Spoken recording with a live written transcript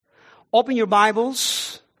Open your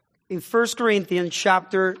Bibles in 1 Corinthians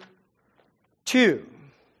chapter 2.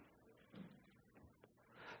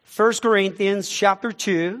 1 Corinthians chapter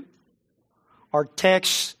 2. Our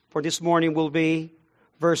text for this morning will be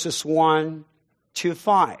verses 1 to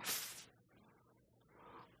 5.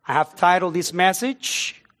 I have titled this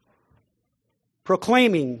message,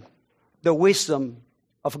 Proclaiming the Wisdom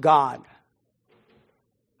of God.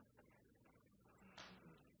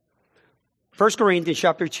 1 Corinthians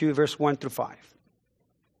chapter 2, verse 1 through 5.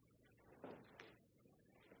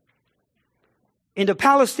 In the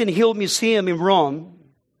Palestine Hill Museum in Rome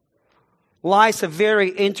lies a very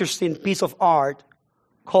interesting piece of art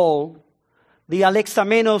called the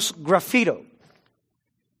Alexamenos Graffito.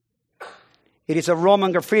 It is a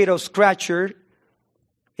Roman graffito scratcher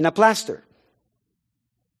in a plaster.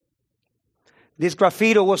 This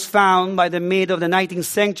graffito was found by the mid of the 19th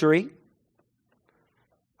century,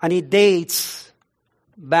 and it dates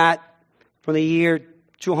back from the year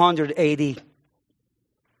 200 AD. It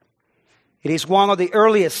is one of the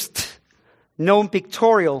earliest known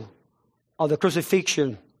pictorial of the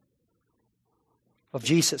crucifixion of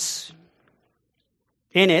Jesus.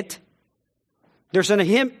 In it, there's an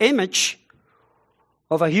image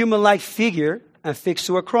of a human-like figure affixed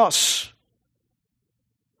to a cross.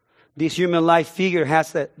 This human-like figure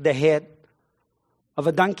has the head of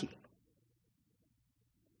a donkey.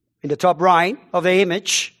 In the top right of the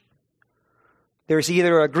image, there is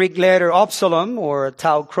either a Greek letter Upsilon or a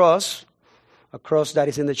tau cross, a cross that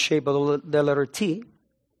is in the shape of the letter T.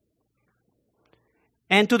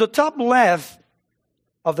 And to the top left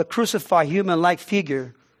of the crucified human-like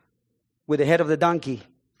figure with the head of the donkey,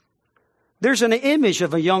 there's an image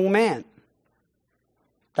of a young man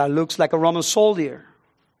that looks like a Roman soldier,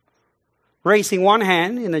 raising one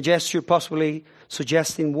hand in a gesture possibly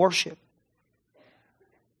suggesting worship.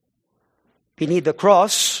 Beneath the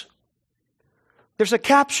cross, there's a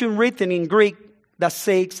caption written in Greek that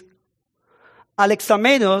says,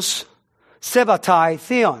 Alexamenos Sevatai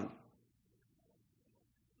Theon,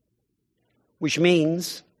 which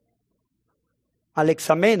means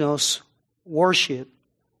Alexamenos worship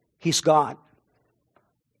his God.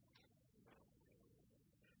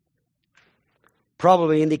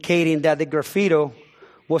 Probably indicating that the graffito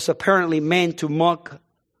was apparently meant to mock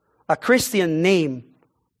a Christian named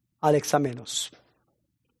Alexamenos.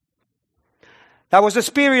 That was the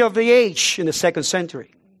spirit of the age in the 2nd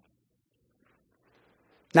century.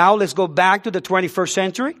 Now let's go back to the 21st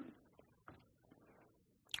century.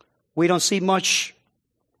 We don't see much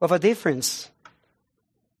of a difference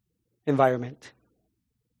environment.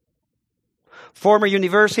 Former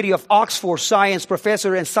University of Oxford science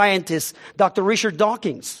professor and scientist Dr. Richard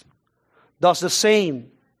Dawkins does the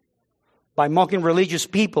same by mocking religious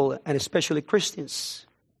people and especially Christians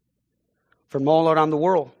from all around the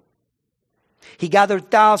world. He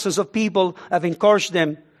gathered thousands of people and encouraged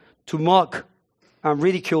them to mock and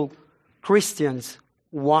ridicule Christians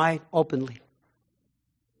wide openly.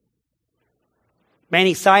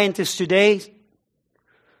 Many scientists today,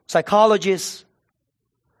 psychologists,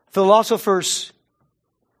 philosophers,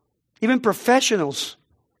 even professionals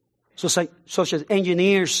such as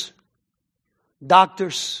engineers,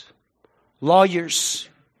 doctors, lawyers,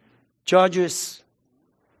 judges,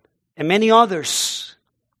 and many others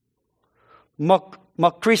mock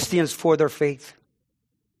Christians for their faith.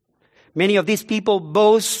 Many of these people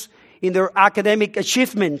boast in their academic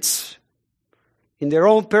achievements, in their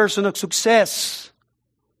own personal success,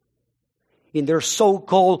 in their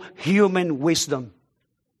so-called human wisdom.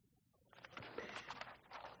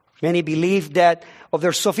 Many believe that of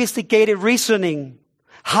their sophisticated reasoning,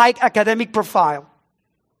 high academic profile,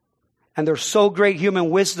 and their so great human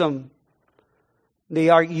wisdom, they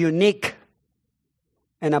are unique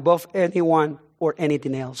and above anyone or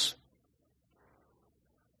anything else.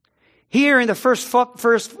 Here in the first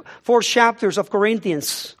 4 chapters of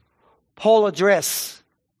Corinthians, Paul addressed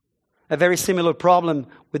a very similar problem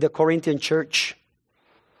with the Corinthian church.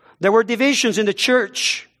 There were divisions in the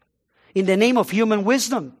church in the name of human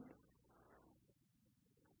wisdom.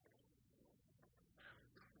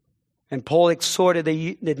 And Paul exhorted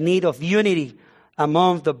the need of unity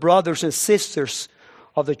among the brothers and sisters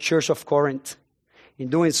of the church of Corinth. In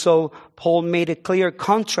doing so, Paul made a clear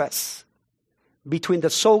contrast between the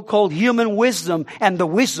so-called human wisdom and the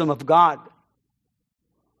wisdom of God.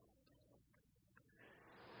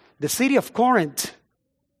 The city of Corinth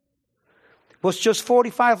was just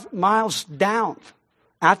 45 miles down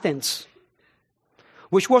Athens,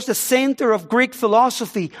 which was the center of Greek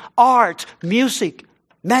philosophy, art, music,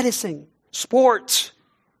 medicine, sports.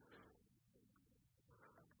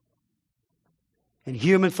 And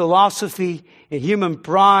human philosophy and human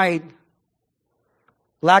pride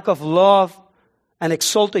lack of love, and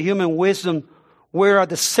exalted human wisdom were at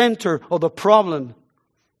the center of the problem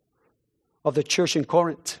of the church in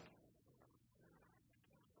Corinth.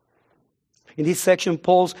 In this section,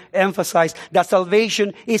 Paul emphasized that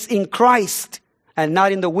salvation is in Christ and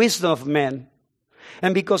not in the wisdom of men.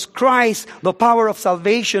 And because Christ, the power of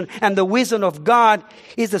salvation, and the wisdom of God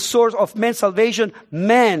is the source of men's salvation,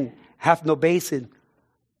 men have no basis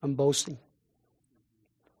in boasting.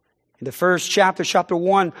 In the first chapter, chapter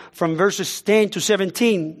 1, from verses 10 to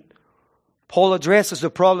 17, Paul addresses the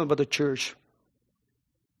problem of the church.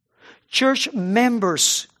 Church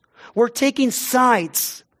members were taking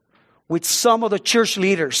sides with some of the church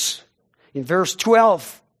leaders. In verse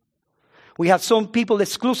 12, we have some people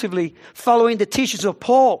exclusively following the teachings of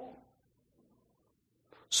Paul.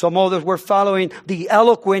 Some others were following the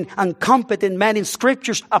eloquent and competent man in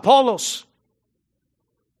Scriptures, Apollos.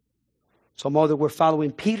 Some others were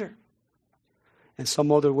following Peter. And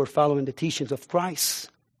some others were following the teachings of Christ.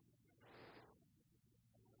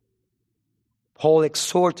 Paul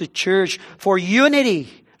exhorts the church for unity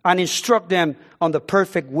and instruct them on the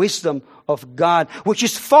perfect wisdom of God, which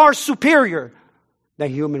is far superior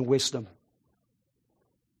than human wisdom.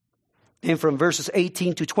 Then from verses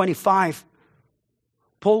 18 to 25,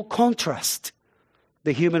 Paul contrasts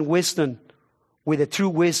the human wisdom with the true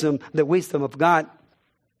wisdom, the wisdom of God.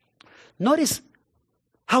 Notice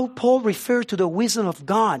how Paul referred to the wisdom of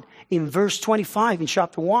God in verse 25 in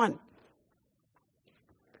chapter 1.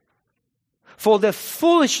 For the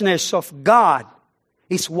foolishness of God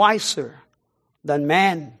is wiser than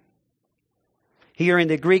man. Here in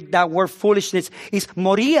the Greek, that word foolishness is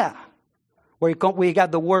moria, where we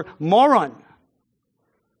got the word moron.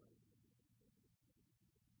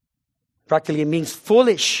 Practically it means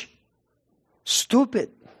foolish,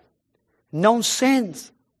 stupid,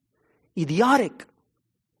 nonsense, idiotic.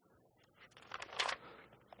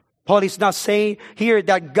 Paul is not saying here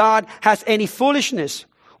that God has any foolishness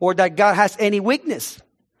or that God has any weakness.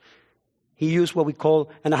 He used what we call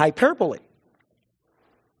an hyperbole.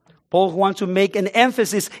 Paul wants to make an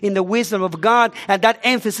emphasis in the wisdom of God, and that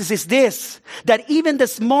emphasis is this: that even the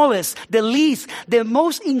smallest, the least, the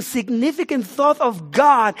most insignificant thought of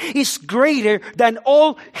God is greater than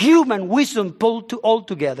all human wisdom pulled all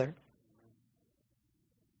together.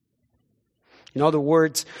 In other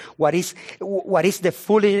words, what is the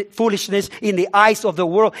foolishness in the eyes of the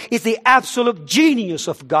world is the absolute genius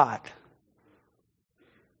of God.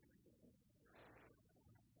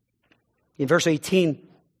 In verse 18,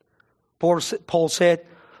 Paul said,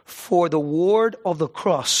 "For the word of the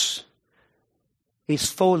cross is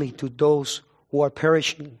folly to those who are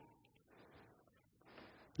perishing."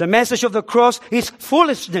 The message of the cross is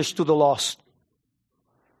foolishness to the lost.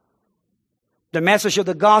 The message of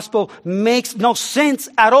the gospel makes no sense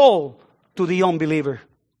at all to the unbeliever.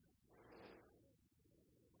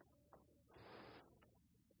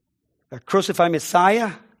 A crucified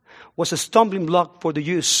Messiah was a stumbling block for the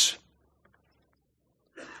Jews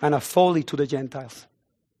and a folly to the Gentiles.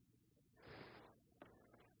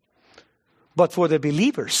 But for the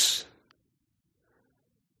believers,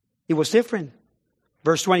 it was different.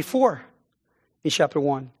 Verse 24 in chapter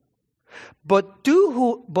 1. But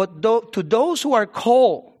to those who are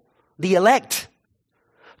called, the elect,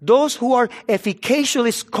 those who are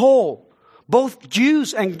efficaciously called, both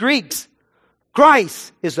Jews and Greeks,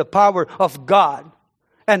 Christ is the power of God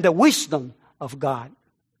and the wisdom of God.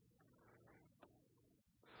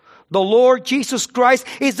 The Lord Jesus Christ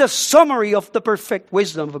is the summary of the perfect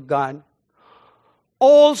wisdom of God.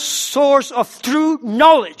 All source of true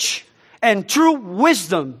knowledge and true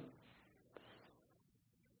wisdom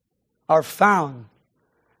are found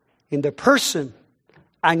in the person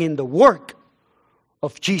and in the work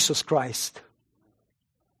of Jesus Christ.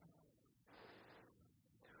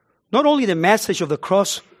 Not only the message of the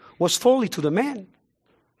cross was folly to the man,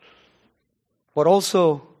 but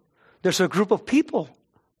also there's a group of people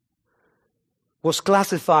was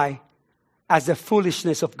classified as the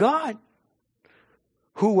foolishness of God.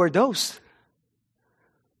 Who were those?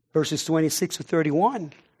 Verses 26 to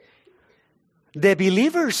 31. The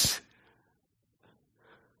believers.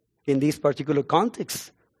 In this particular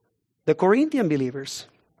context, the Corinthian believers.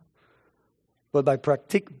 But by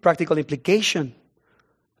practical implication,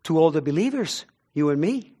 to all the believers, you and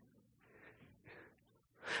me.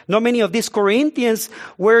 Not many of these Corinthians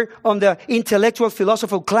were on the intellectual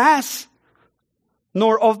philosophical class,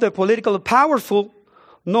 nor of the political powerful,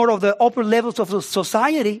 nor of the upper levels of the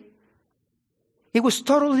society. It was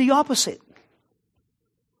totally the opposite.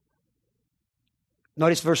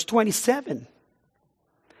 Notice verse 27.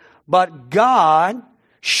 But God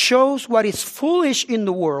shows what is foolish in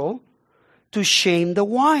the world to shame the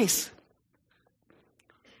wise.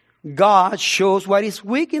 God shows what is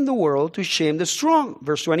weak in the world to shame the strong.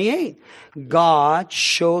 Verse 28. God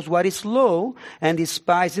shows what is low and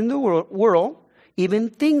despised in the world, even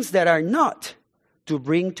things that are not, to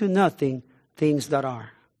bring to nothing things that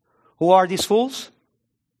are. Who are these fools?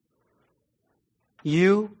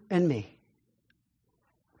 You and me.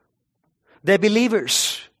 The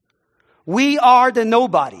believers. We are the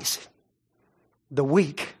nobodies, the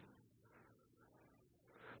weak.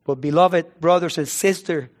 But beloved brothers and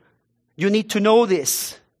sisters, you need to know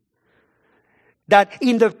this. That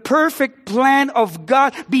in the perfect plan of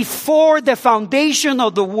God, before the foundation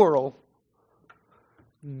of the world,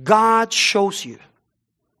 God shows you.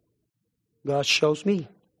 God shows me.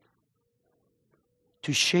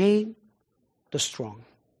 To shame the strong.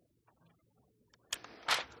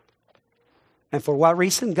 And for what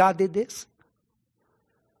reason God did this?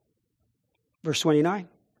 Verse 29,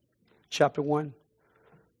 chapter 1.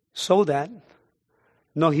 So that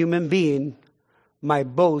no human being might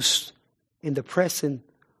boast in the presence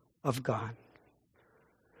of God.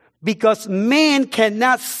 Because man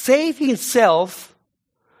cannot save himself,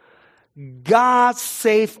 God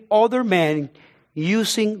saved other men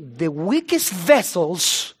using the weakest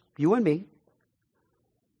vessels, you and me,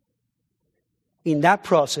 in that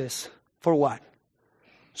process. For what?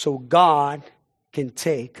 So God can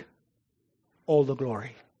take all the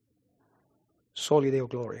glory. Soli Deo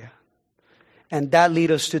Gloria. And that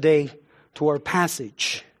leads us today to our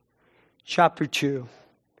passage. Chapter 2,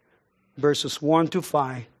 verses 1 to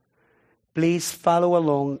 5. Please follow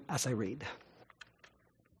along as I read.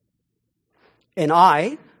 And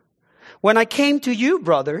I, when I came to you,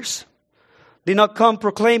 brothers, did not come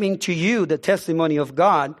proclaiming to you the testimony of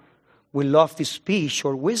God with lofty speech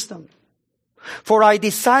or wisdom. For I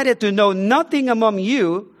decided to know nothing among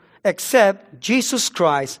you except Jesus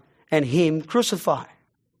Christ and Him crucified.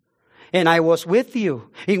 And I was with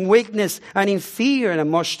you in weakness and in fear and in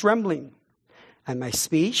much trembling. And my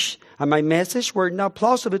speech and my message were not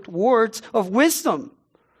plausible words of wisdom,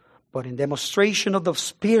 but in demonstration of the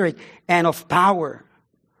Spirit and of power,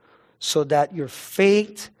 so that your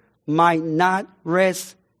faith might not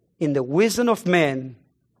rest in the wisdom of men,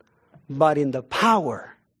 but in the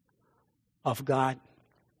power of God.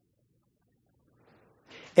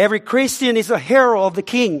 Every Christian is a herald of the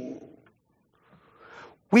King.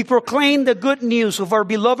 We proclaim the good news of our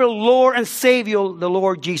beloved Lord and Savior, the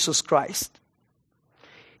Lord Jesus Christ.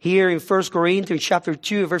 Here in 1 Corinthians chapter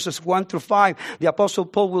 2, verses 1 through 5, the Apostle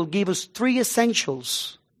Paul will give us 3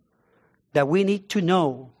 essentials that we need to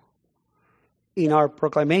know in our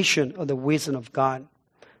proclamation of the wisdom of God.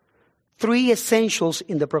 3 essentials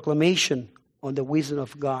in the proclamation of the wisdom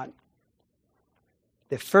of God.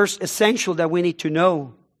 The first essential that we need to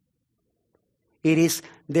know, it is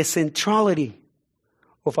the centrality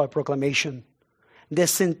of our proclamation. The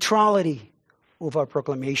centrality of our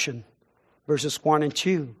proclamation. Verses 1 and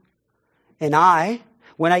 2. And I,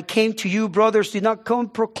 when I came to you, brothers, did not come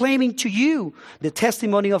proclaiming to you the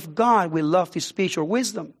testimony of God with lofty speech or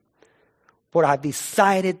wisdom. For I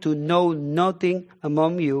decided to know nothing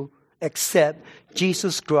among you except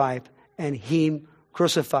Jesus Christ and Him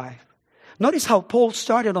crucified. Notice how Paul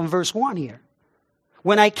started on verse 1 here.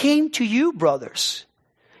 When I came to you, brothers.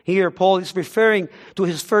 Here Paul is referring to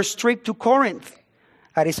his first trip to Corinth.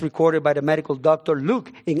 That is recorded by the medical doctor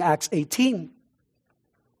Luke in Acts 18.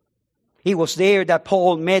 It was there that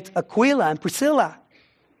Paul met Aquila and Priscilla,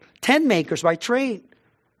 tent makers by trade.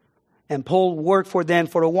 And Paul worked for them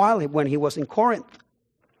for a while when he was in Corinth.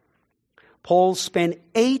 Paul spent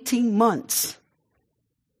 18 months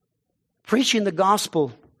preaching the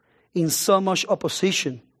gospel in so much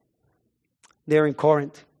opposition there in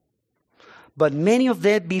Corinth. But many of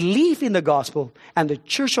them believed in the gospel, and the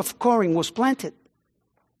church of Corinth was planted.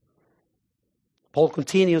 Paul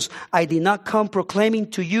continues, I did not come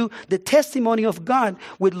proclaiming to you the testimony of God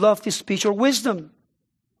with lofty speech or wisdom.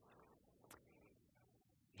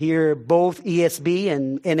 Here, both ESV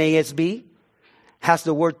and NASB has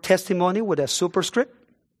the word testimony with a superscript.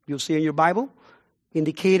 You'll see in your Bible,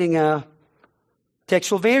 indicating a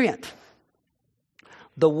textual variant.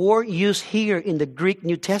 The word used here in the Greek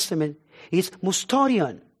New Testament is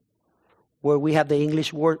mysterion, where we have the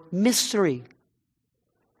English word mystery.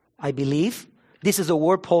 I believe this is a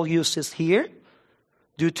word Paul uses here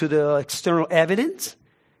due to the external evidence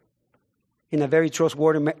in a very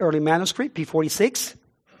trustworthy early manuscript, P46.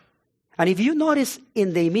 And if you notice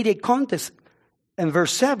in the immediate context in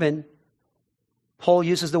verse 7, Paul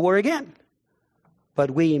uses the word again.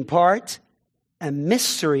 But we impart a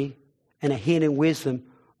mystery and a hidden wisdom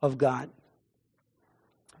of God.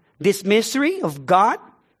 This mystery of God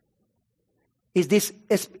in this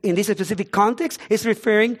specific context, is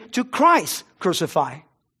referring to Christ crucified.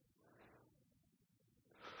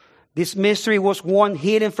 This mystery was one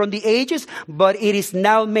hidden from the ages, but it is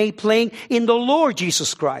now made plain in the Lord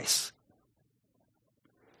Jesus Christ.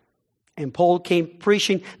 And Paul came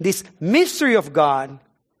preaching this mystery of God,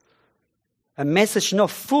 a message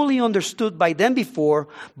not fully understood by them before,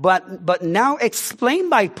 but now explained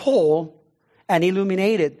by Paul and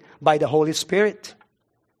illuminated by the Holy Spirit.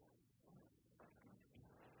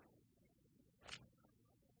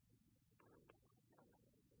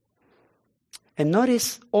 And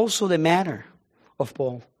notice also the manner of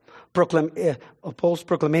Paul's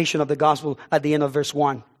proclamation of the gospel at the end of verse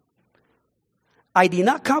 1. I did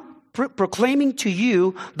not come proclaiming to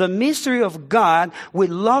you the mystery of God with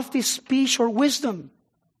lofty speech or wisdom.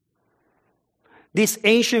 These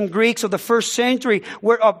ancient Greeks of the first century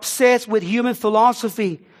were obsessed with human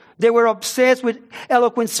philosophy. They were obsessed with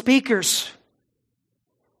eloquent speakers.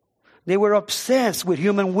 They were obsessed with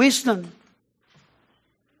human wisdom.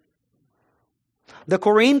 The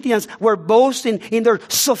Corinthians were boasting in their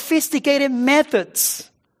sophisticated methods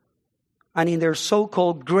and in their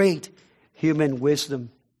so-called great human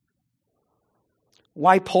wisdom.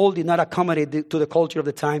 Why Paul did not accommodate to the culture of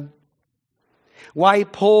the time? Why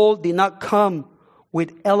Paul did not come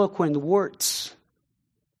with eloquent words?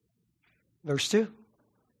 Verse 2.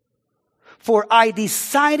 For I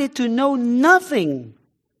decided to know nothing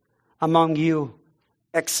among you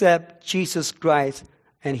except Jesus Christ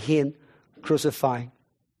and Him crucified.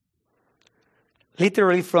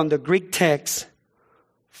 Literally from the Greek text,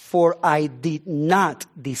 for I did not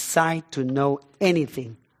decide to know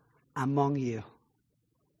anything among you.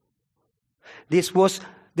 This was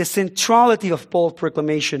the centrality of Paul's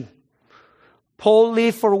proclamation. Paul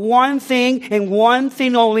lived for one thing and one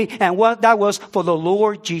thing only, and what that was for the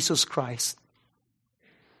Lord Jesus Christ.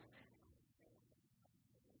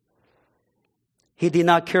 He did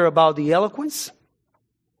not care about the eloquence.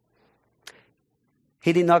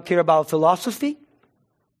 He did not care about philosophy,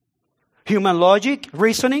 human logic,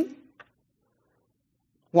 reasoning.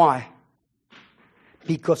 Why?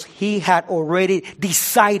 Because he had already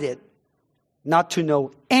decided not to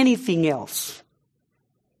know anything else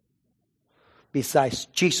besides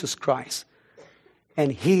Jesus Christ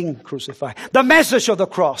and Him crucified. The message of the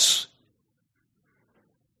cross.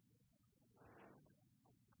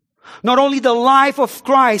 Not only the life of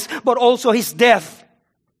Christ, but also His death.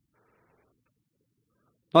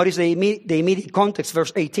 Notice the immediate context,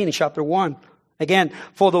 verse 18 in chapter 1. Again,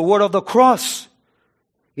 for the word of the cross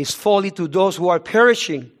is folly to those who are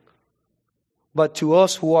perishing, but to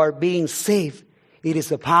us who are being saved, it is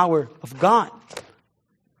the power of God.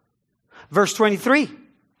 Verse 23.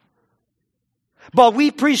 But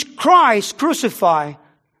we preach Christ crucified,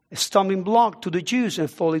 a stumbling block to the Jews and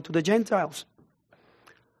folly to the Gentiles.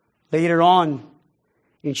 Later on,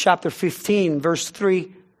 in chapter 15, verse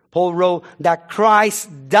 3, Paul wrote that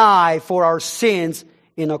Christ died for our sins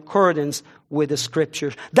in accordance with the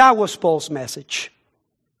Scriptures. That was Paul's message.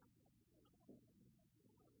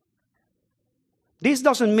 This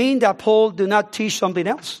doesn't mean that Paul did not teach something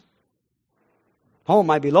else. Oh,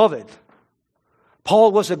 my beloved,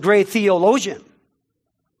 Paul was a great theologian.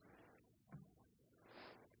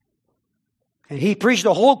 And he preached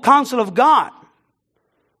the whole counsel of God,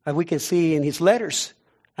 as we can see in his letters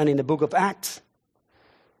and in the book of Acts.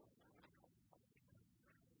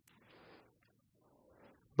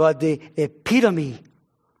 But the epitome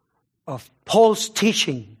of Paul's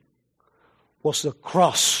teaching was the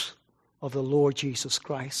cross of the Lord Jesus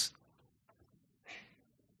Christ.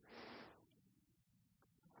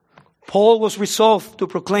 Paul was resolved to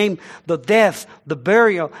proclaim the death, the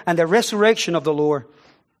burial, and the resurrection of the Lord.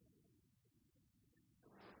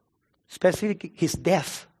 Specifically, His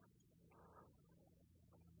death.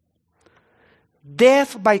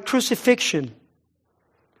 Death by crucifixion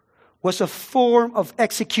was a form of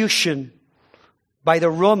execution by the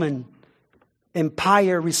Roman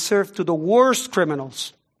Empire reserved to the worst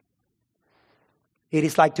criminals. It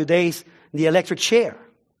is like today's the electric chair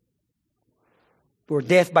or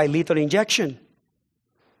death by lethal injection.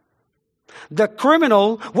 The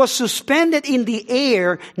criminal was suspended in the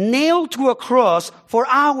air, nailed to a cross for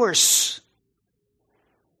hours,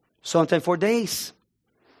 sometimes for days,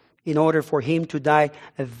 in order for him to die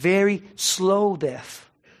a very slow death.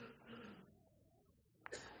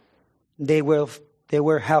 They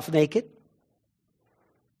were half naked,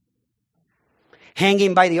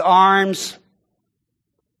 hanging by the arms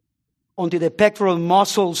until the pectoral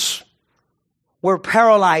muscles were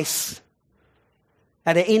paralyzed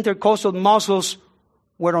and the intercostal muscles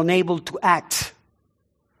were unable to act.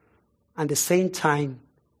 At the same time,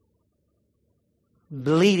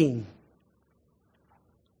 bleeding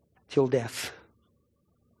till death.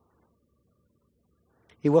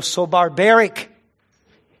 It was so barbaric.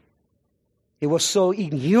 It was so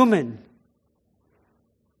inhuman.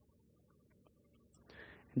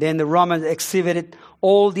 Then the Romans exhibited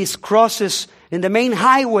all these crosses in the main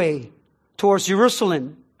highway towards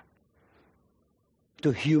Jerusalem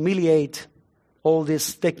to humiliate all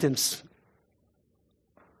these victims.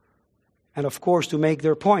 And of course, to make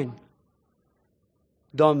their point.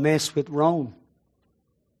 Don't mess with Rome.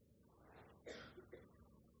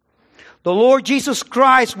 The Lord Jesus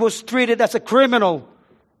Christ was treated as a criminal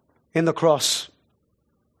in the cross.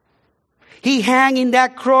 He hung in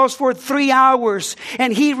that cross for 3 hours,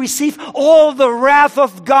 and He received all the wrath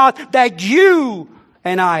of God that you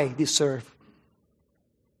and I deserve.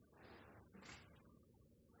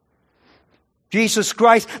 Jesus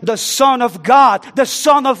Christ, the Son of God, the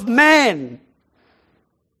Son of Man,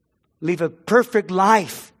 lived a perfect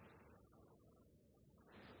life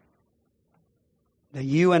that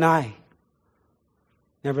you and I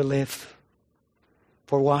never lived.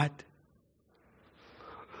 For what?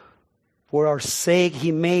 For our sake,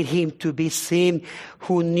 He made Him to be sin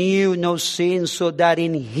who knew no sin, so that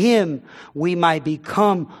in Him we might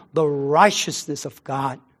become the righteousness of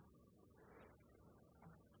God.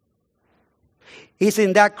 It's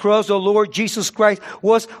in that cross the Lord Jesus Christ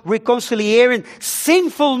was reconciliating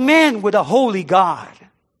sinful men with a holy God.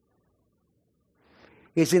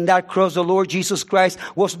 It's in that cross the Lord Jesus Christ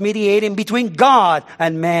was mediating between God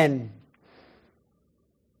and man.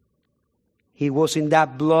 He was in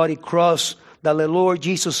that bloody cross that the Lord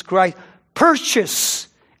Jesus Christ purchased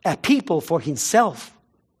a people for Himself.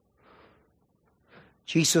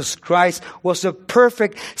 Jesus Christ was a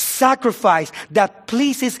perfect sacrifice that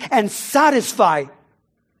pleases and satisfies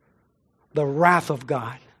the wrath of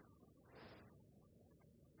God.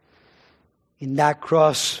 In that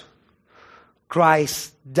cross,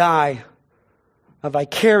 Christ died a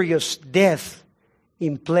vicarious death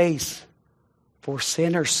in place for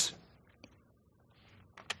sinners.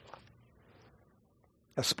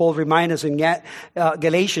 As Paul reminds us in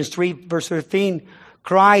Galatians 3 verse 13,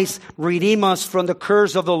 Christ redeemed us from the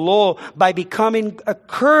curse of the law by becoming a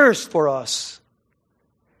curse for us.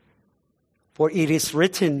 For it is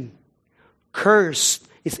written, cursed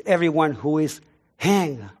is everyone who is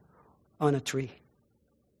hanged on a tree.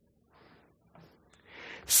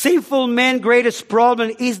 Sinful man's greatest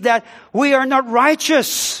problem is that we are not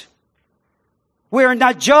righteous. We are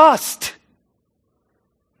not just.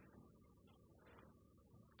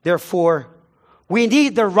 Therefore, we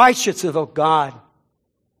need the righteousness of God.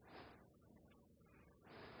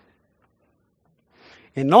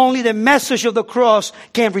 And only the message of the cross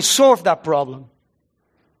can resolve that problem.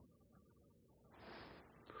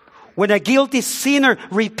 When a guilty sinner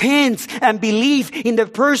repents and believes in the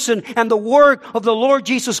person and the work of the Lord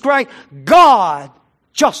Jesus Christ, God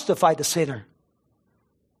justifies the sinner.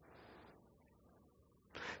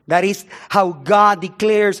 That is how God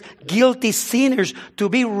declares guilty sinners to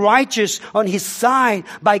be righteous on His side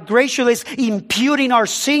by graciously imputing our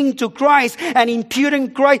sin to Christ and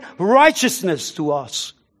imputing Christ's righteousness to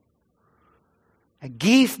us. A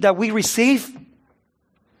gift that we receive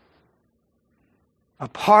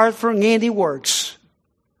apart from any works,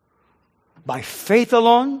 by faith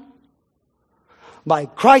alone, by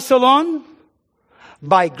Christ alone,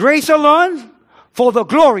 by grace alone, for the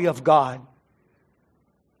glory of God.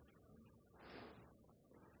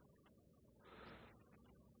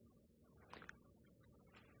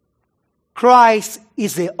 Christ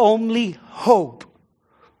is the only hope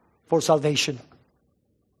for salvation.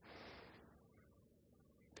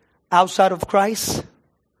 Outside of Christ,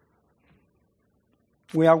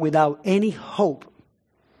 we are without any hope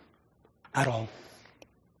at all.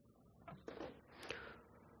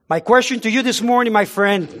 My question to you this morning, my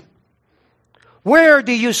friend, where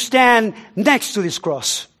do you stand next to this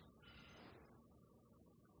cross?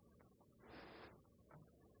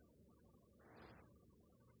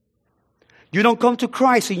 You don't come to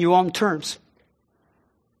Christ in your own terms.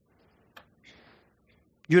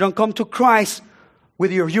 You don't come to Christ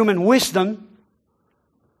with your human wisdom,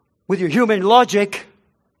 with your human logic.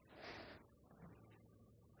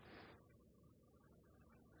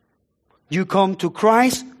 You come to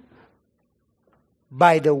Christ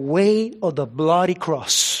by the way of the bloody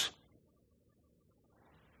cross.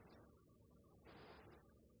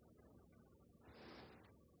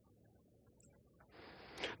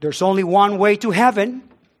 There's only one way to heaven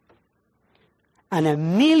and a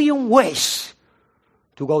million ways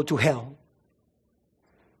to go to hell.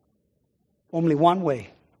 Only one way.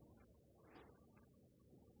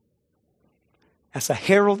 As a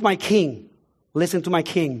herald of my King, Listen to my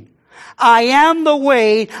King. I am the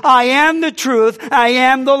way, I am the truth, I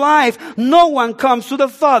am the life. No one comes to the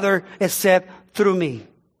Father except through me.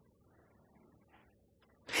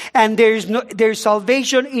 And there's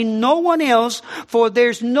salvation in no one else, for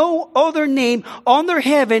there's no other name under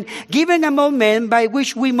heaven given among men by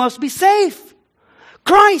which we must be saved.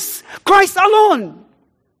 Christ alone.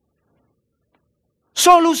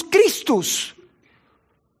 Solus Christus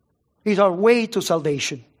is our way to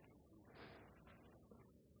salvation.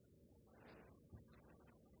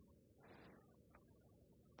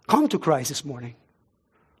 Come to Christ this morning.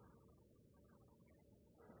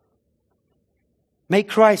 Make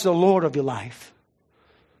Christ the Lord of your life.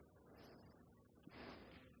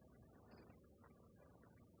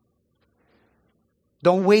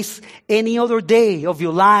 Don't waste any other day of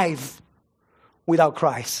your life without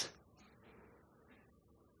Christ.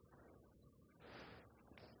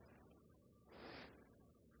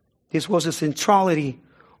 This was the centrality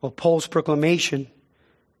of Paul's proclamation.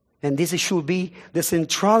 And this should be the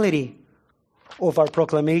centrality of our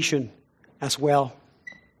proclamation as well.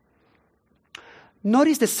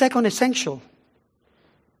 Notice the second essential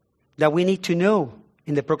that we need to know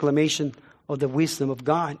in the proclamation of the wisdom of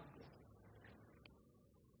God.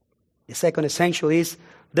 The second essential is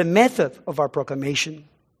the method of our proclamation.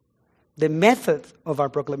 The method of our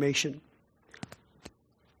proclamation.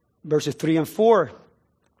 Verses 3 and 4.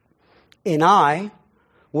 And I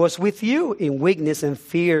was with you in weakness and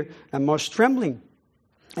fear and much trembling.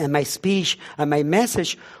 And my speech and my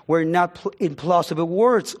message were not in plausible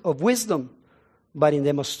words of wisdom, but in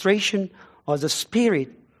demonstration of the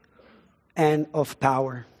Spirit and of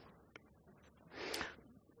power.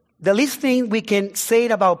 The least thing we can say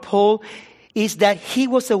about Paul is that he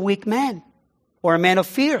was a weak man or a man of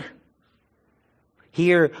fear.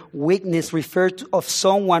 Here, weakness refers to of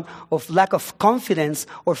someone of lack of confidence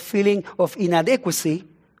or feeling of inadequacy.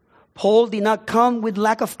 Paul did not come with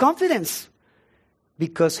lack of confidence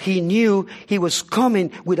because he knew he was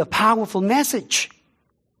coming with a powerful message.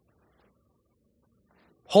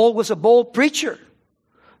 Paul was a bold preacher,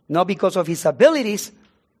 not because of his abilities,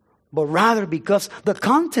 but rather because the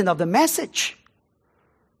content of the message.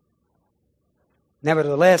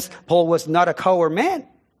 Nevertheless, Paul was not a coward man.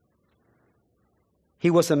 He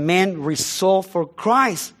was a man resolved for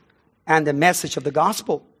Christ and the message of the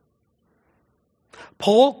gospel.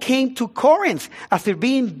 Paul came to Corinth after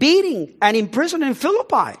being beaten and imprisoned in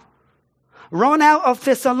Philippi, run out of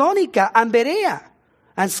Thessalonica and Berea,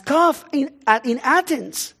 and scoffed in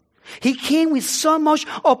Athens. He came with so much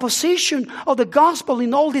opposition of the gospel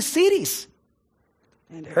in all these cities.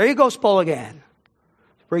 And there he goes, Paul again,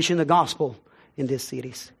 preaching the gospel in these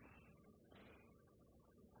cities.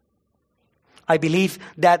 I believe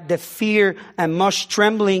that the fear and much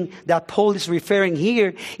trembling that Paul is referring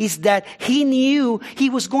here is that he knew he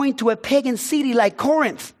was going to a pagan city like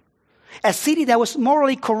Corinth, a city that was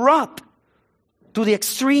morally corrupt to the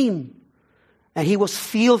extreme. And he was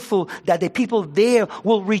fearful that the people there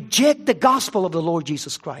will reject the gospel of the Lord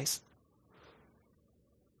Jesus Christ.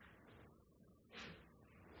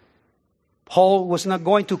 Paul was not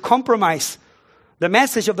going to compromise the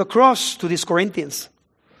message of the cross to these Corinthians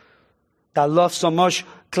that love so much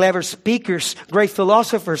clever speakers, great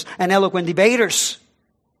philosophers, and eloquent debaters.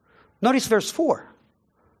 Notice verse 4.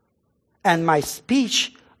 And my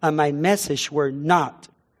speech and my message were not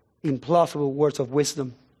in plausible words of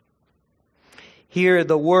wisdom. Here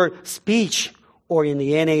the word speech, or in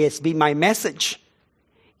the NASB, my message,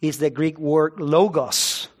 is the Greek word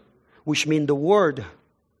logos, which means the word.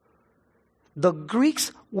 The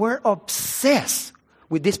Greeks were obsessed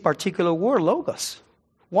with this particular word, logos.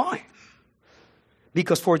 Why?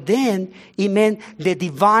 Because for them, it meant the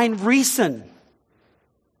divine reason,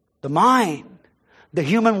 the mind, the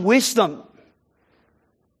human wisdom,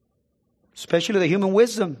 especially the human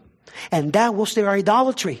wisdom. And that was their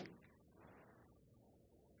idolatry.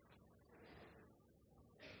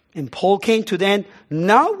 And Paul came to them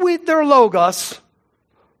not with their logos,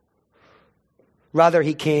 rather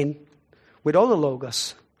he came with all the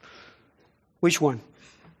logos. Which one?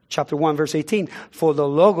 Chapter 1, verse 18. For the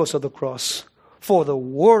logos of the cross, for the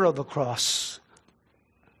word of the cross.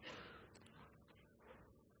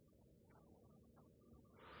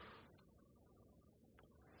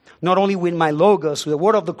 Not only with my logos, with the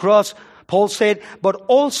word of the cross, Paul said, but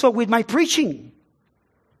also with my preaching.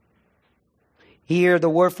 Here, the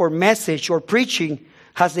word for message or preaching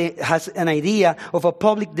has an idea of a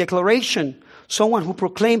public declaration. Someone who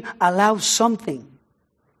proclaims aloud something,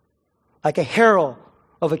 like a herald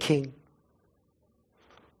of a king.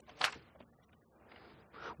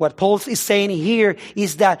 What Paul is saying here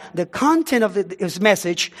is that the content of his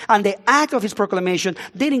message and the act of his proclamation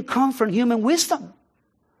didn't come from human wisdom.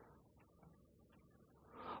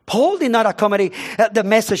 Paul did not accommodate the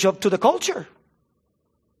message to the culture,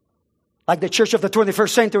 like the church of the 21st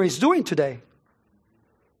century is doing today.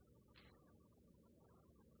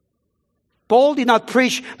 Paul did not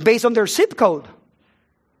preach based on their zip code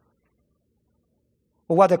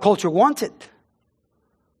or what the culture wanted.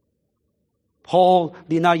 Paul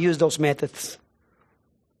did not use those methods.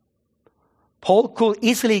 Paul could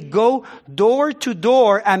easily go door to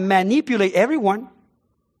door and manipulate everyone.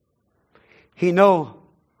 He knew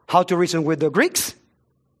how to reason with the Greeks.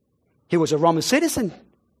 He was a Roman citizen.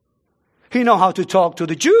 He knew how to talk to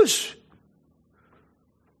the Jews.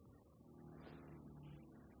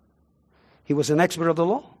 He was an expert of the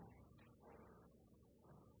law.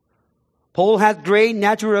 Paul had great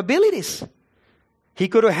natural abilities. He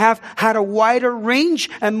could have had a wider range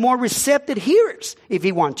and more receptive hearers if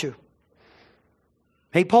he wanted to.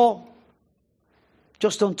 Hey, Paul,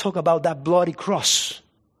 just don't talk about that bloody cross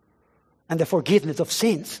and the forgiveness of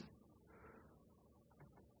sins.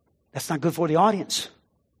 That's not good for the audience.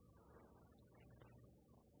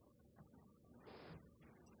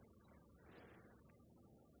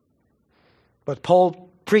 But Paul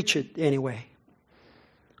preached it anyway.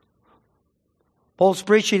 Paul's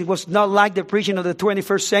preaching was not like the preaching of the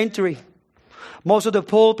 21st century. Most of the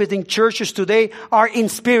pulpits in churches today are in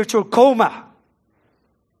spiritual coma.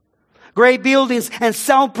 Great buildings and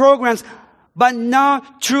sound programs, but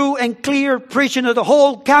not true and clear preaching of the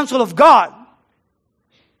whole counsel of God.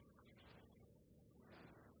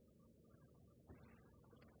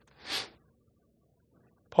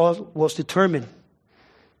 Paul was determined.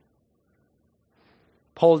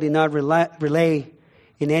 Paul did not rely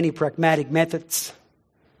in any pragmatic methods.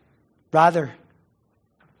 Rather,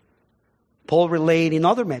 Paul relied in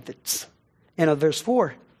other methods. And in verse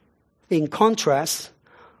 4, in contrast,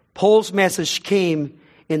 Paul's message came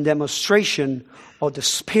in demonstration of the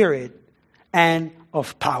Spirit and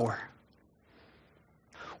of power.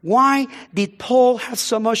 Why did Paul have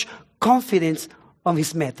so much confidence on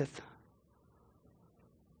his method?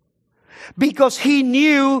 Because he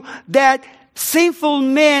knew that sinful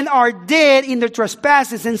men are dead in their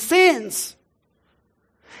trespasses and sins.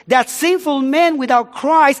 That sinful man without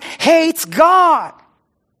Christ hates God.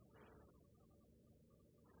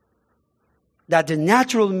 That the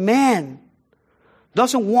natural man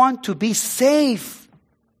doesn't want to be saved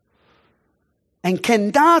and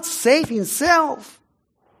cannot save himself.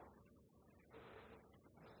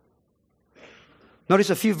 Notice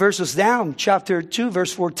a few verses down, chapter 2,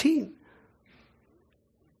 verse 14.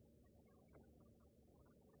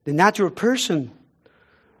 The natural person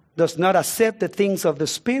does not accept the things of the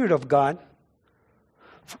Spirit of God,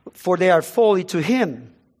 for they are folly to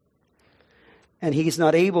him. And he is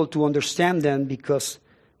not able to understand them because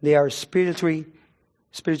they are spiritually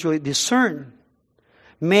discerned.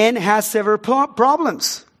 Man has several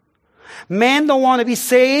problems. Men don't want to be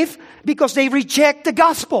saved because they reject the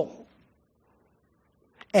gospel.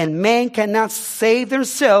 And men cannot save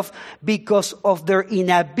themselves because of their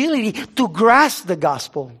inability to grasp the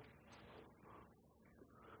gospel.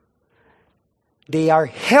 They are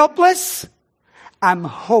helpless and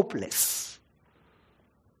hopeless.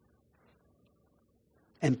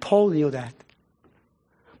 And Paul knew that.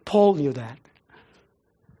 Paul knew that.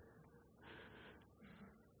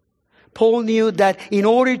 Paul knew that in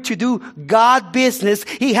order to do God business,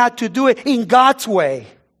 he had to do it in God's way.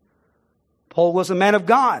 Paul was a man of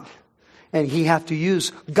God, and he had to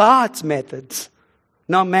use God's methods,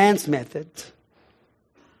 not man's methods.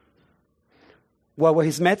 What was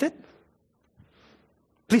his method?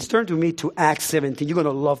 Please turn to me to Acts 17. You're going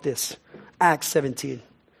to love this. Acts 17.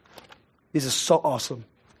 This is so awesome.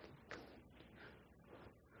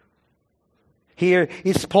 Here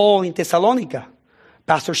is Paul in Thessalonica.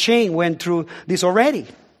 Pastor Shane went through this already.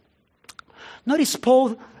 Notice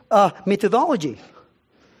Paul's methodology.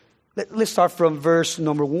 Let's start from verse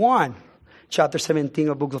number 1, chapter 17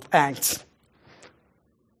 of the book of Acts.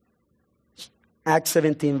 Acts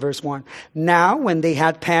 17, verse 1. Now, when they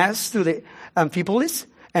had passed through the Amphipolis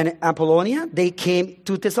and Apollonia, they came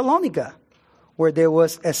to Thessalonica, where there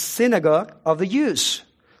was a synagogue of the Jews.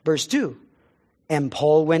 Verse 2. And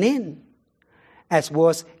Paul went in, as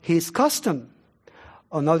was his custom.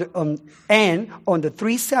 And on the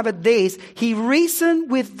 3 Sabbath days, he reasoned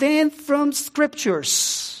with them from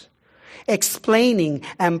Scriptures, explaining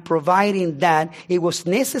and providing that it was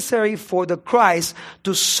necessary for the Christ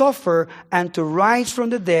to suffer and to rise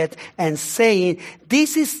from the dead, and saying,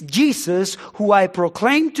 this is Jesus who I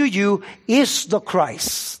proclaim to you is the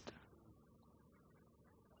Christ.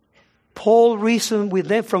 Paul reasoned with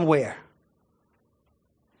them from where?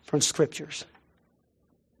 From Scriptures.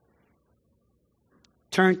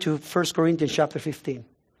 Turn to 1 Corinthians chapter 15.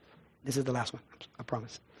 This is the last one, I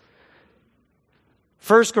promise.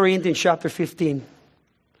 1 Corinthians chapter 15.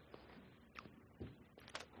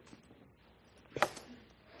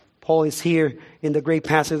 Paul is here in the great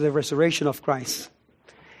passage of the resurrection of Christ.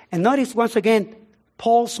 And notice once again,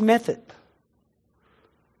 Paul's method.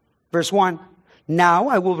 Verse 1. Now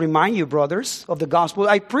I will remind you, brothers, of the gospel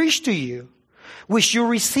I preached to you, which you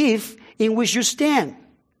receive, in which you stand.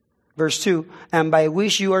 Verse 2. And by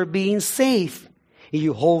which you are being saved.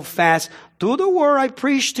 You hold fast to the word I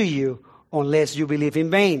preached to you, unless you believe in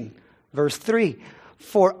vain. Verse 3.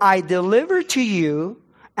 For I delivered to you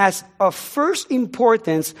as of first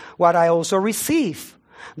importance what I also received,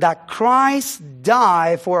 that Christ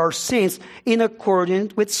died for our sins in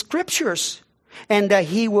accordance with Scriptures, and that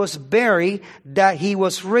he was buried, that he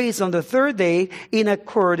was raised on the third day in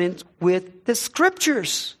accordance with the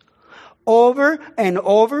Scriptures. Over and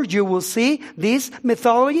over you will see this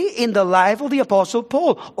methodology in the life of the Apostle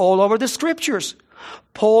Paul, all over the Scriptures.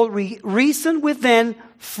 Paul reasoned with them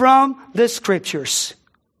from the Scriptures.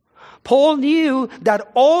 Paul knew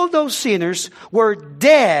that all those sinners were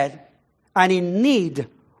dead and in need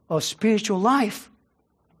of spiritual life.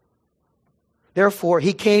 Therefore,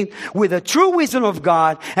 he came with the true wisdom of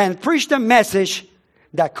God and preached a message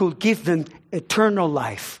that could give them eternal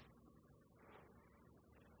life.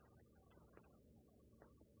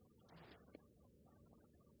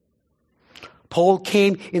 Paul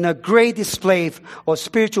came in a great display of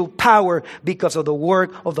spiritual power because of the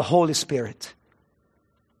work of the Holy Spirit.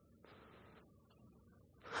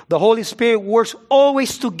 The Holy Spirit works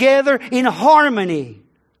always together in harmony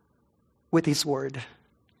with His Word.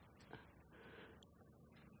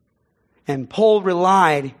 And Paul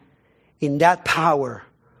relied in that power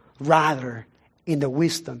rather in the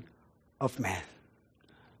wisdom of man.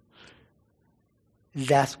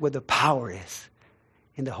 That's where the power is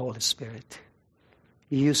in the Holy Spirit.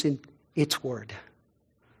 Using its Word.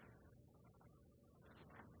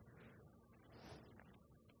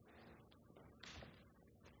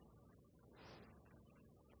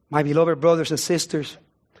 My beloved brothers and sisters,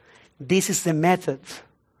 this is the method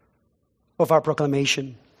of our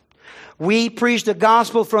proclamation. We preach the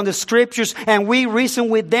gospel from the Scriptures and we reason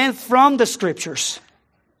with them from the Scriptures.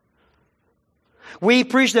 We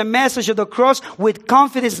preach the message of the cross with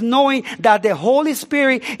confidence, knowing that the Holy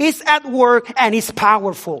Spirit is at work and is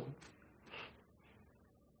powerful.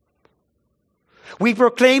 We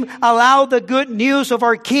proclaim aloud the good news of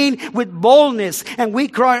our King with boldness, and we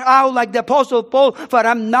cry out like the Apostle Paul, "For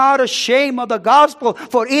I'm not ashamed of the gospel,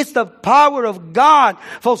 for it's the power of God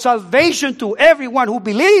for salvation to everyone who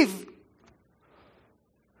believes."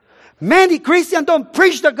 Many Christians don't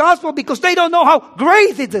preach the gospel because they don't know how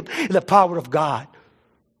great is the power of God.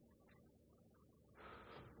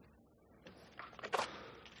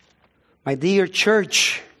 My dear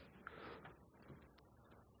church,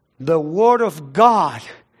 the Word of God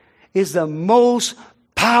is the most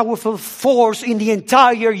powerful force in the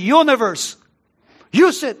entire universe.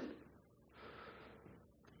 Use it.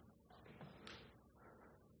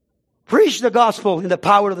 Preach the gospel in the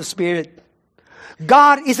power of the Spirit.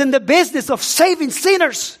 God is in the business of saving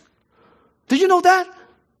sinners. Did you know that?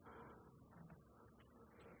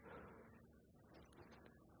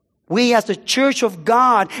 We as the church of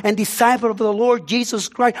God and disciples of the Lord Jesus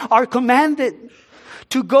Christ are commanded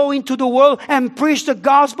to go into the world and preach the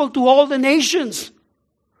gospel to all the nations.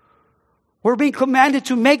 We're being commanded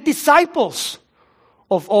to make disciples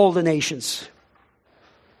of all the nations.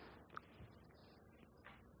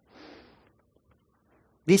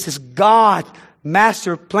 This is God's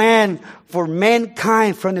master plan for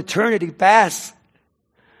mankind from eternity past.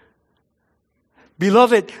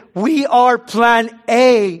 Beloved, we are plan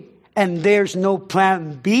A and there's no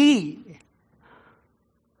plan B.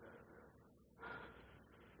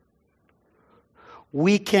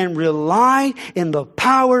 We can rely in the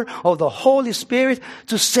power of the Holy Spirit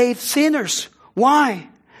to save sinners. Why?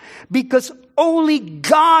 Because only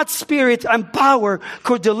God's Spirit and power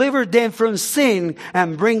could deliver them from sin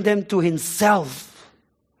and bring them to Himself.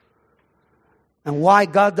 And why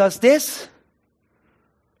God does this?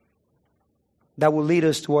 That will lead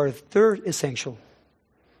us to our third essential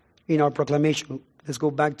in our proclamation. Let's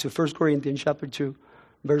go back to 1 Corinthians chapter 2,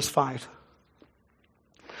 verse 5.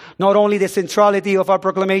 Not only the centrality of our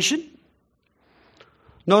proclamation,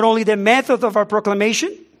 not only the method of our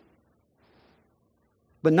proclamation,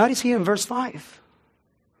 but notice here in verse 5,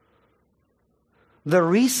 the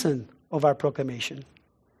reason of our proclamation.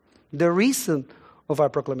 The reason of our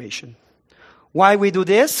proclamation. Why we do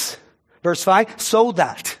this? Verse 5, so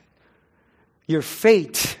that your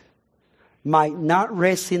faith might not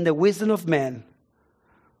rest in the wisdom of men,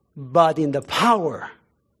 but in the power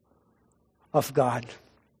of God.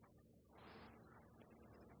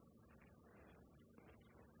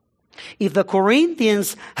 If the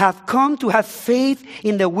Corinthians have come to have faith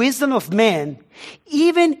in the wisdom of men,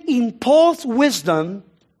 even in Paul's wisdom,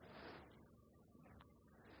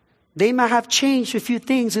 they might have changed a few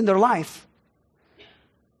things in their life,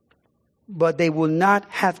 but they will not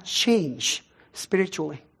have changed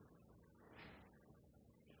spiritually.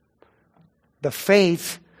 The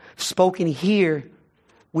faith spoken here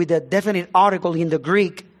with a definite article in the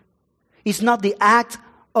Greek is not the act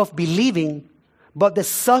of believing, but the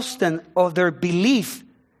substance of their belief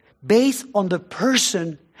based on the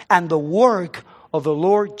person and the work of the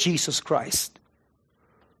Lord Jesus Christ.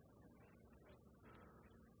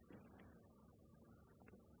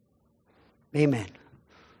 Amen.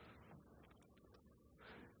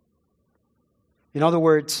 In other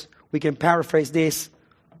words, we can paraphrase this,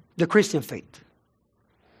 the Christian faith.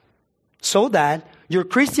 So that your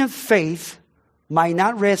Christian faith might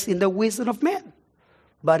not rest in the wisdom of men,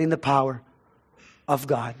 but in the power of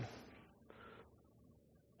God.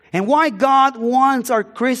 And why God wants our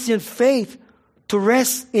Christian faith to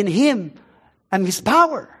rest in Him and His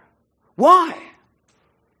power? Why?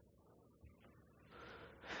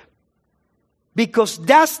 Because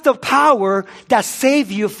that's the power that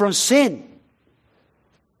saves you from sin.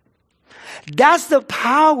 That's the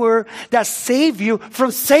power that saves you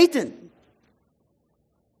from Satan.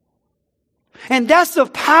 And that's the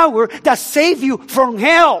power that saves you from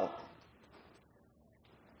hell.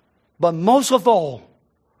 But most of all,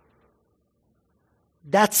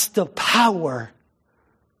 that's the power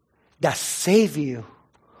that saves you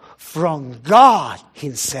from God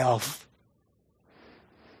Himself.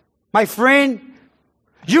 My friend,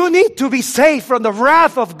 you need to be saved from the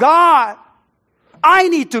wrath of God. I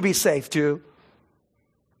need to be saved too.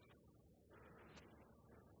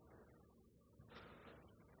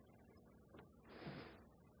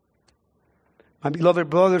 My beloved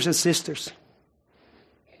brothers and sisters,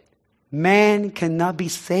 man cannot be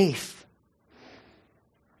saved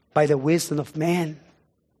by the wisdom of man.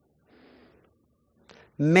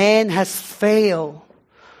 Man has failed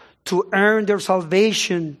to earn their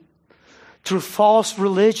salvation through false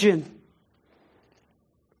religion,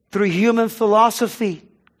 through human philosophy,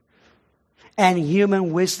 and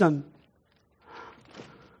human wisdom.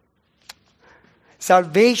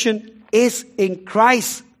 Salvation is in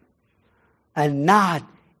Christ and not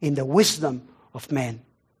in the wisdom of man.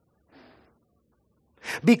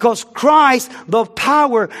 Because Christ, the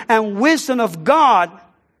power and wisdom of God,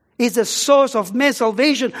 is the source of man's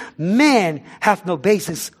salvation, men have no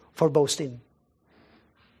basis for boasting.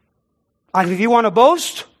 And if you want to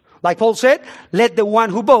boast, like Paul said, let the one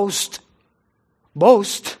who boasts,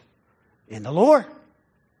 boast in the Lord.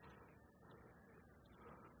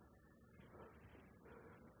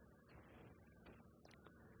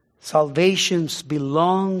 Salvation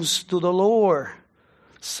belongs to the Lord.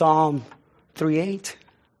 Psalm 3:8.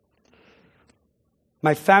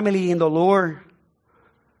 My family in the Lord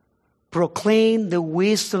proclaim the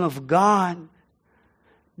wisdom of God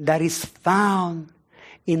that is found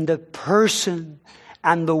in the person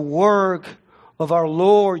and the work of our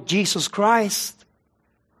Lord Jesus Christ.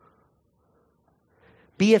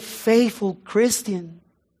 Be a faithful Christian.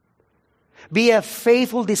 Be a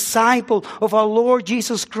faithful disciple of our Lord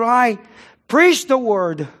Jesus Christ. Preach the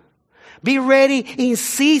word. Be ready in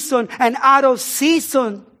season and out of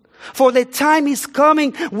season. For the time is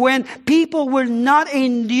coming when people will not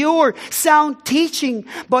endure sound teaching,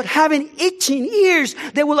 but having itching ears,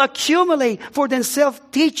 they will accumulate for themselves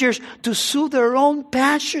teachers to suit their own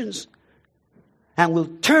passions, and will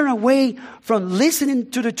turn away from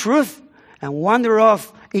listening to the truth and wander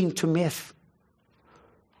off into myth.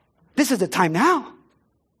 This is the time now.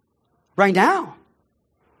 Right now.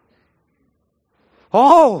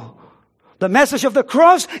 Oh, the message of the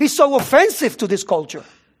cross is so offensive to this culture.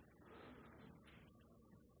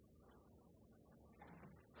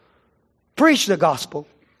 Preach the gospel.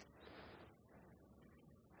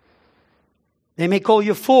 They may call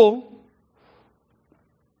you a fool.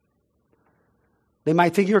 They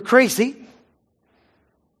might think you're crazy.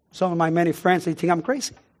 Some of my many friends, they think I'm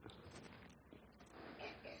crazy.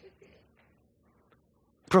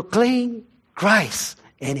 Proclaim Christ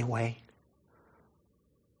anyway.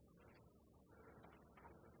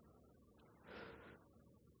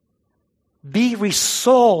 Be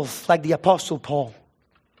resolved like the Apostle Paul.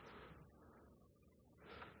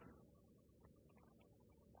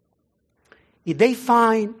 If they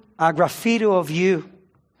find a graffiti of you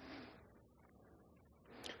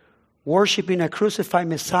worshiping a crucified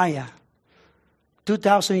Messiah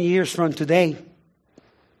 2,000 years from today.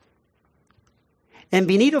 And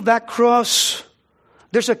beneath of that cross,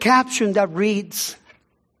 there's a caption that reads,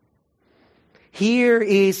 "Here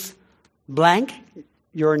is blank,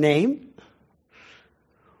 your name,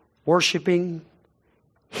 worshiping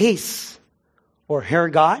his or her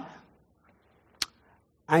God."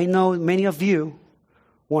 I know many of you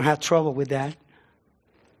won't have trouble with that.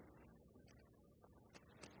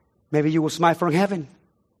 Maybe you will smile from heaven.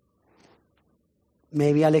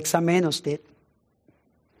 Maybe Alexa Menos did.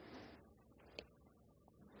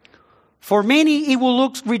 For many, it will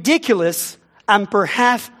look ridiculous and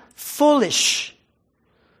perhaps foolish.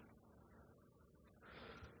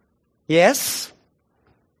 Yes,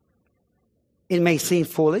 it may seem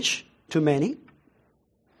foolish to many.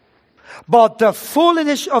 But the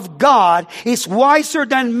foolishness of God is wiser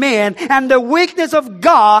than man, and the weakness of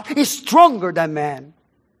God is stronger than man.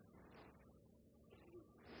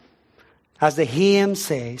 As the hymn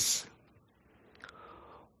says,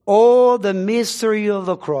 "Oh, the mystery of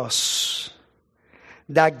the cross,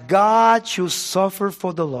 that God should suffer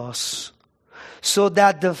for the lost, so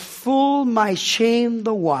that the fool might shame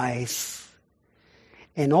the wise,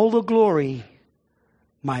 and all the glory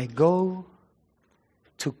might go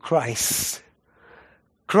to Christ."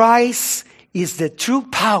 Christ is the true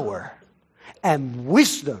power and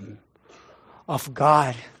wisdom of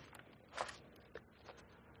God.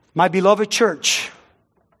 My beloved church,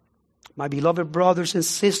 my beloved brothers and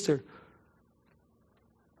sisters,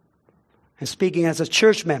 and speaking as a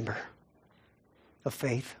church member of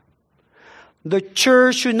faith, the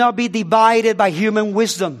church should not be divided by human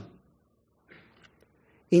wisdom.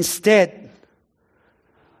 Instead,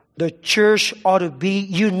 the church ought to be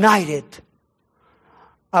united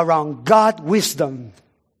around God's wisdom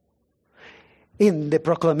in the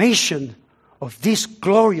proclamation of this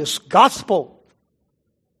glorious gospel.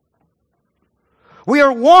 We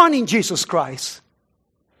are one in Jesus Christ.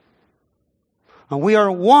 And we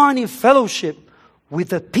are one in fellowship with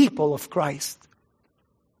the people of Christ.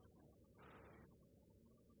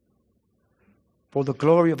 For the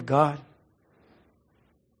glory of God.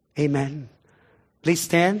 Amen. Please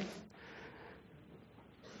stand.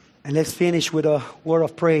 And let's finish with a word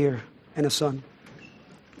of prayer and a song.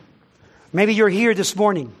 Maybe you're here this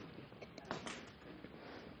morning.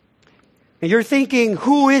 And you're thinking,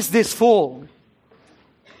 who is this fool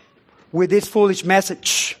with this foolish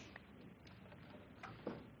message?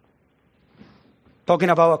 Talking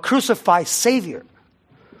about a crucified Savior.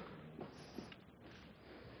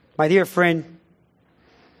 My dear friend,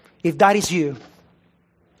 if that is you,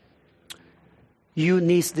 you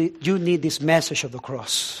need this message of the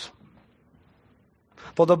cross.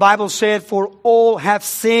 For the Bible said, "For all have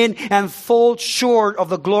sinned and fall short of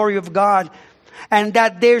the glory of God, and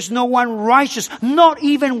that there's no one righteous, not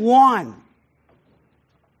even one."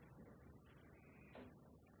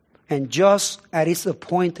 And just as it's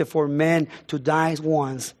appointed for men to die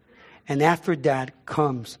once, and after that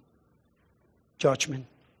comes judgment.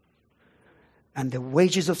 And the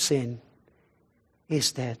wages of sin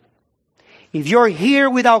is death. If you're here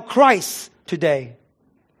without Christ today,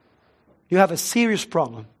 you have a serious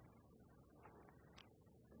problem.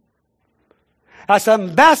 As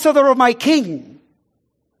ambassador of my King,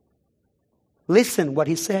 listen what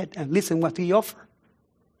he said and listen what he offered.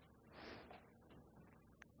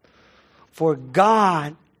 For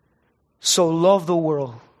God so loved the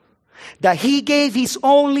world that he gave his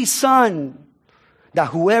only Son, that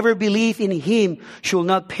whoever believes in him should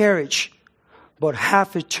not perish, but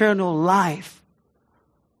have eternal life.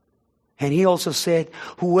 And he also said,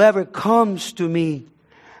 "Whoever comes to me,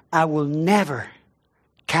 I will never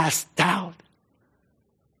cast out."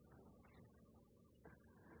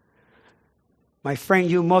 My friend,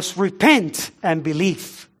 you must repent and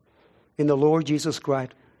believe in the Lord Jesus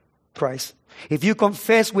Christ. If you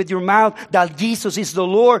confess with your mouth that Jesus is the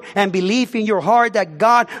Lord and believe in your heart that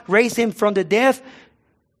God raised him from the dead,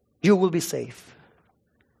 you will be saved.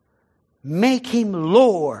 Make him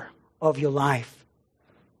Lord of your life.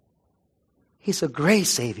 He's a great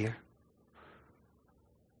Savior.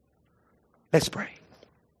 Let's pray.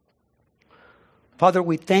 Father,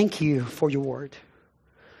 we thank you for your word.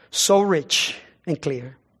 So rich and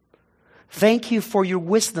clear. Thank you for your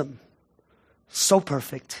wisdom. So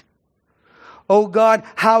perfect. Oh God,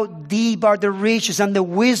 how deep are the riches and the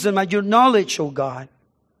wisdom and your knowledge, oh God.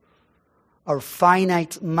 Our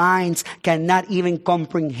finite minds cannot even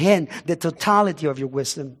comprehend the totality of your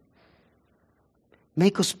wisdom.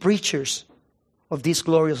 Make us preachers of this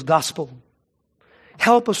glorious gospel.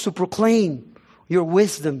 Help us to proclaim your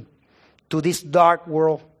wisdom to this dark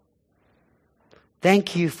world.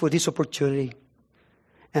 Thank you for this opportunity.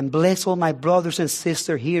 And bless all my brothers and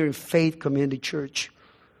sisters here in Faith Community Church.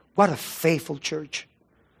 What a faithful church.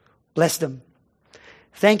 Bless them.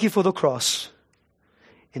 Thank you for the cross.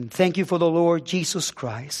 And thank you for the Lord Jesus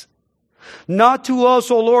Christ. Not to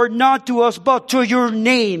us, O Lord, not to us, but to your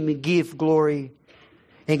name give glory.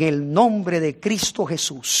 En el nombre de Cristo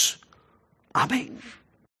Jesús. Amén.